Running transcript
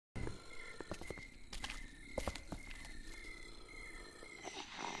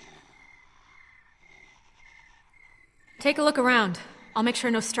Take a look around. I'll make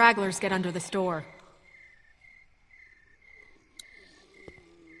sure no stragglers get under this door.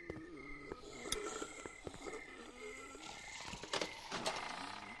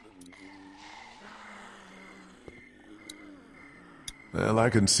 Well, I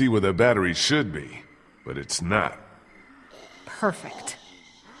can see where the battery should be, but it's not. Perfect.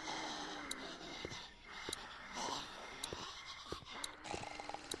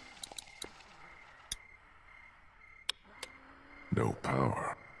 No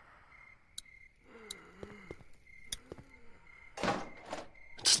power.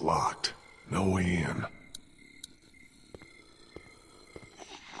 It's locked. No way in.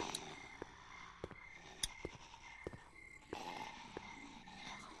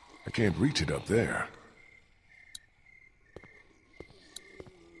 I can't reach it up there.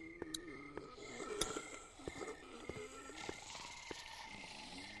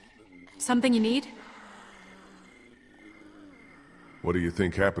 Something you need? What do you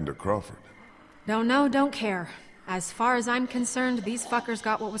think happened to Crawford? Don't know, don't care. As far as I'm concerned, these fuckers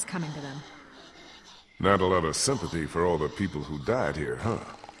got what was coming to them. Not a lot of sympathy for all the people who died here, huh?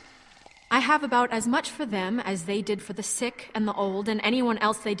 I have about as much for them as they did for the sick and the old and anyone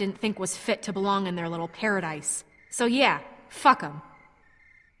else they didn't think was fit to belong in their little paradise. So yeah, fuck them.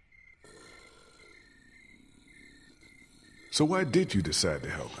 So why did you decide to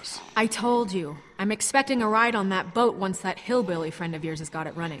help us? I told you. I'm expecting a ride on that boat once that hillbilly friend of yours has got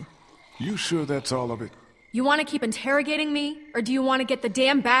it running. You sure that's all of it? You want to keep interrogating me? Or do you want to get the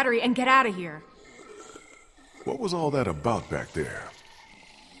damn battery and get out of here? What was all that about back there?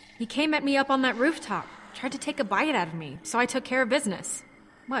 He came at me up on that rooftop. Tried to take a bite out of me, so I took care of business.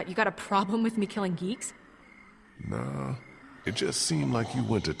 What, you got a problem with me killing geeks? Nah, it just seemed like you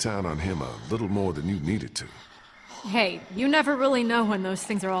went to town on him a little more than you needed to. Hey, you never really know when those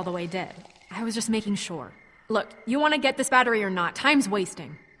things are all the way dead. I was just making sure. Look, you want to get this battery or not? Time's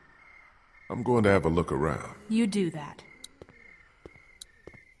wasting. I'm going to have a look around. You do that.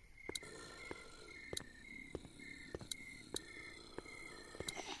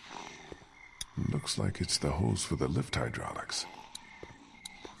 Looks like it's the hose for the lift hydraulics.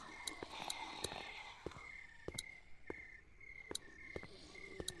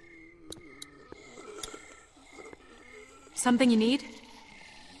 Something you need?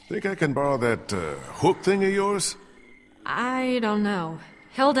 Think I can borrow that hook thing of yours? I don't know.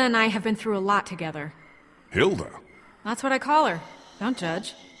 Hilda and I have been through a lot together. Hilda? That's what I call her. Don't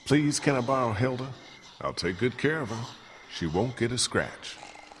judge. Please, can I borrow Hilda? I'll take good care of her. She won't get a scratch.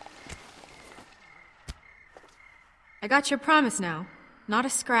 I got your promise now. Not a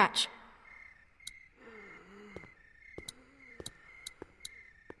scratch.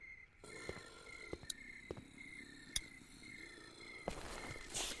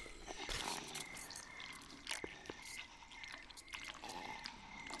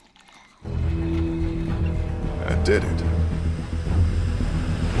 I did it.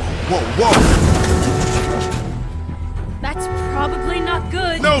 Whoa, whoa, whoa! That's probably not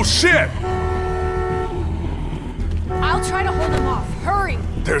good. No shit! I'll try to hold him off. Hurry!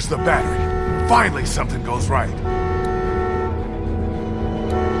 There's the battery. Finally something goes right.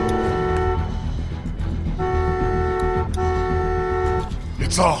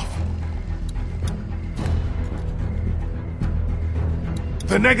 It's off.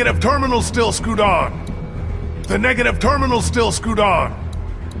 The negative terminal's still screwed on. The negative terminal's still screwed on.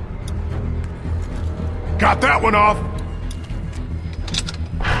 Got that one off.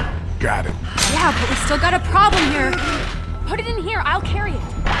 Got it. Yeah, but we still got a problem here. Put it in here, I'll carry it.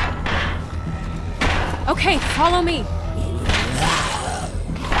 Okay, follow me.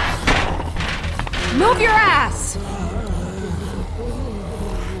 Move your ass!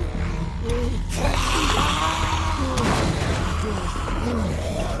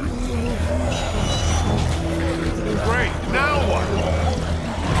 Great, now what?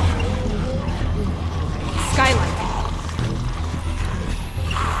 Skylight.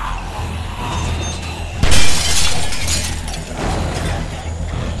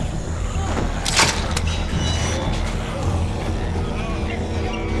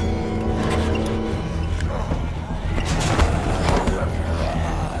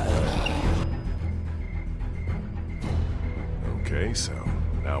 Okay, so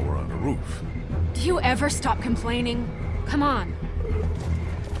now we're on the roof. Do you ever stop complaining? Come on.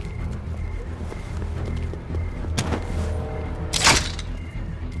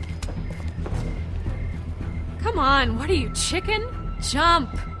 Come on, what are you, chicken?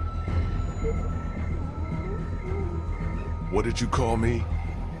 Jump! What did you call me?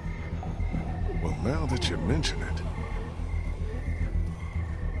 Well, now that you mention it...